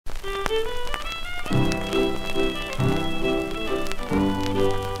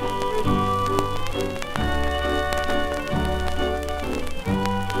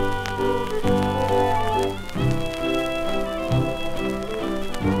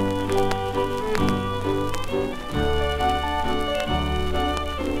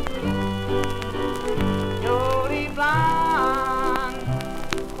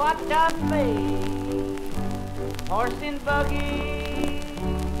the face, horse and buggy,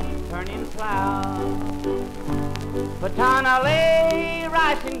 turning plow. Baton-a-lay,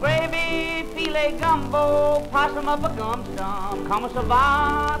 rice and gravy, filet gumbo, possum up a gum stump, come a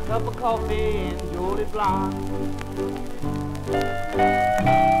savant, cup of coffee, and Jole Blon.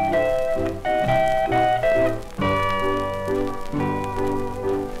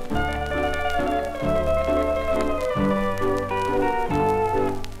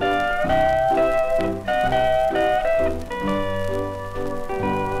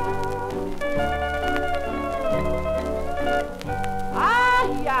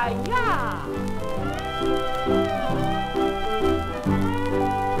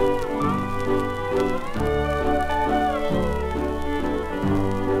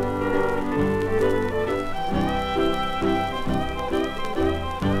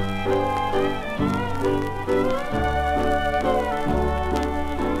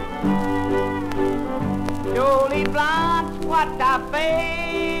 Jole Blon, what I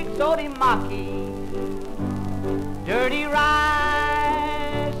bake, so the maki, dirty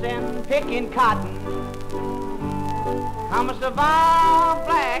rice and picking cotton. Come a savant,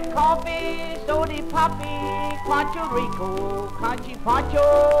 black coffee, soda poppy, Pancho Rico, Conchi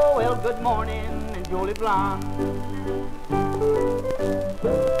Pancho, well, good morning, and Jole Blon.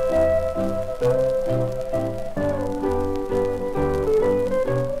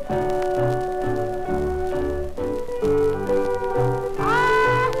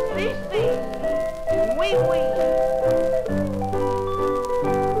 Ah, see, wee.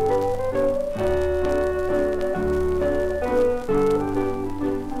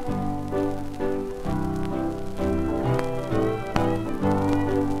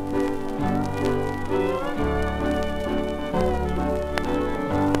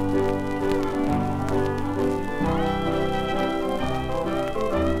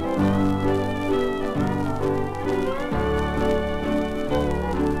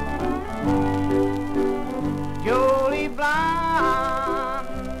 Jole Blon,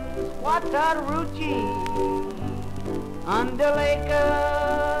 what a ruchi, under Lake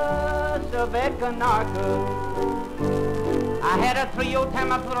of Ekanarka. I had a 3-0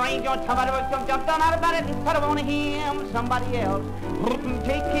 time, I put a range on top of it, jumped on out about it and put it on him, somebody else.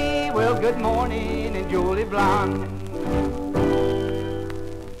 Take it, well, good morning, and Jole Blon.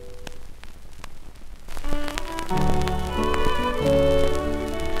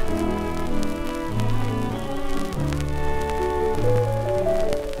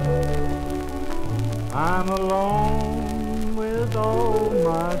 I'm alone with all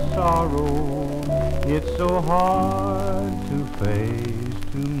my sorrow. It's so hard to face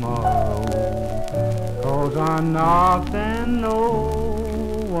tomorrow. 'Cause I knocked and no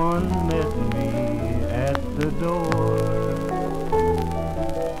one met me at the door.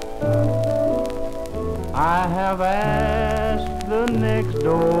 I have asked the next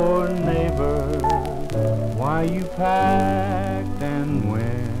door neighbor why you packed and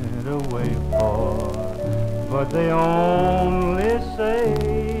went away for, but they only say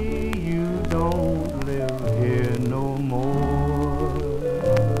you don't live here no more.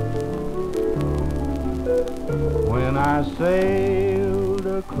 When I sailed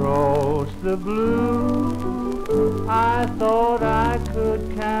across the blue, I thought I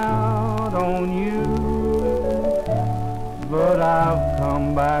could count on you, but I've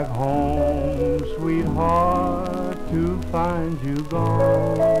come back home, sweetheart, to find you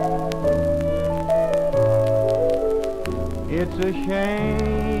gone. It's a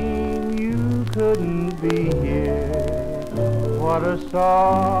shame you couldn't be here. What a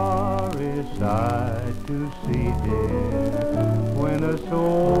sorry sight to see, dear, when a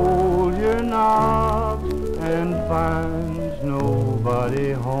soldier knocks and finds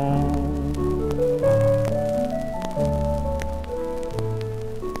nobody home.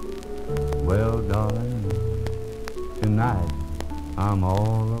 Well, darling, tonight I'm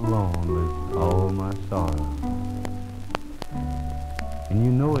all alone with all my sorrow. And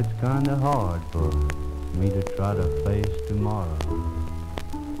you know it's kinda hard for me to try to face tomorrow.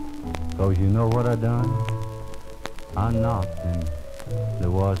 'Cause you know what I done? I knocked and there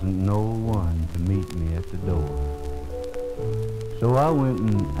wasn't no one to meet me at the door. So I went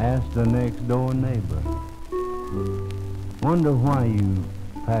and asked the next door neighbor, wonder why you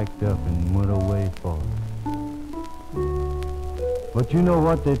packed up and went away for. But you know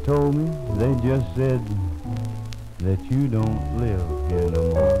what they told me? They just said that you don't live here no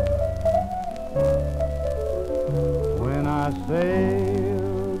more. When I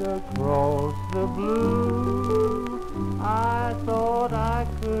sailed across the blue, I thought I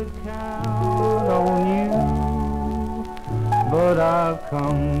could count on you, but I I've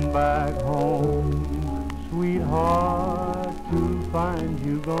come back home, sweetheart, to find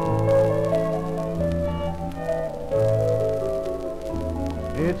you gone.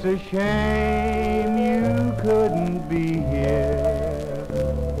 It's a shame you couldn't be here.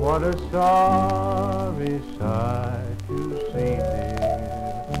 What a sorry sight to see,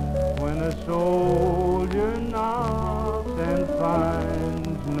 dear, when a soldier knocks and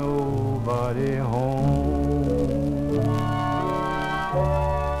finds nobody home.